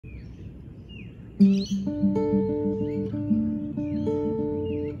Can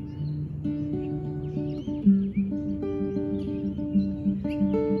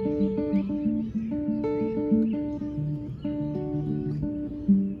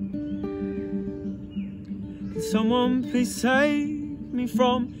someone please save me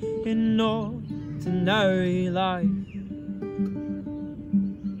from an ordinary life?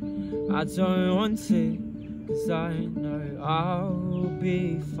 I don't want it, 'cause I know I'll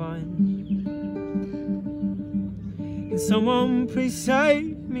be fine. Can someone please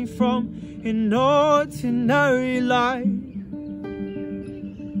save me from an ordinary life?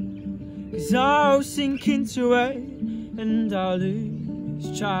 'Cause I'll sink into it and I'll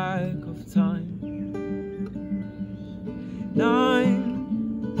lose track of time. And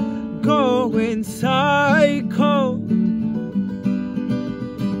I'm going psycho,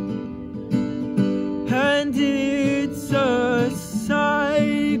 and it's a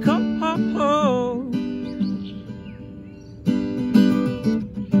psycho.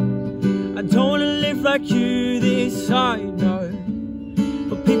 I don't wanna live like you, this I know,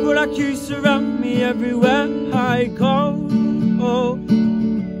 but people like you surround me everywhere I go.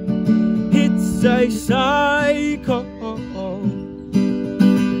 It's a psycho.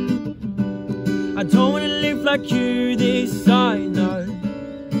 I don't wanna live like you, this I know,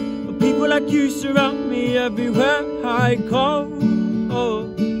 but people like you surround me everywhere I go.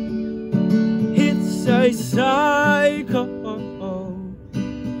 It's a psycho.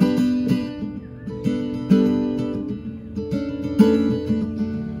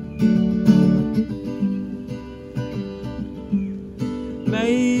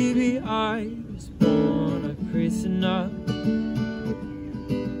 Maybe I was born a prisoner,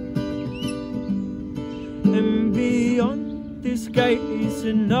 and beyond this gate is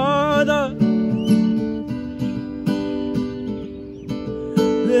another,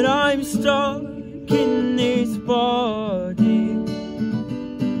 but I'm stuck in this body.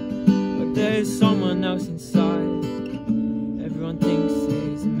 But there's someone else inside, everyone thinks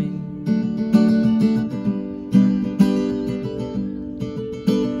it's me.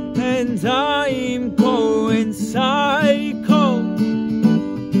 And I'm going psycho.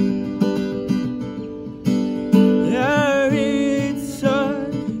 Yeah, it's a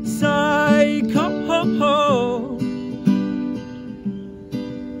psycho.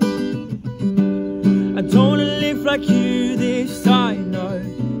 I don't wanna live like you, this I know,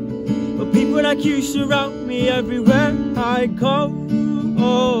 but people like you surround me everywhere I go.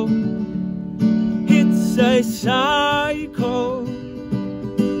 It's a psycho.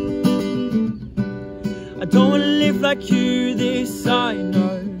 I don't wanna live like you, this I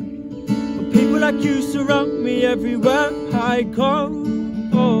know, but people like you surround me everywhere I go.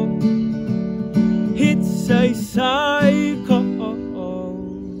 It's a psycho.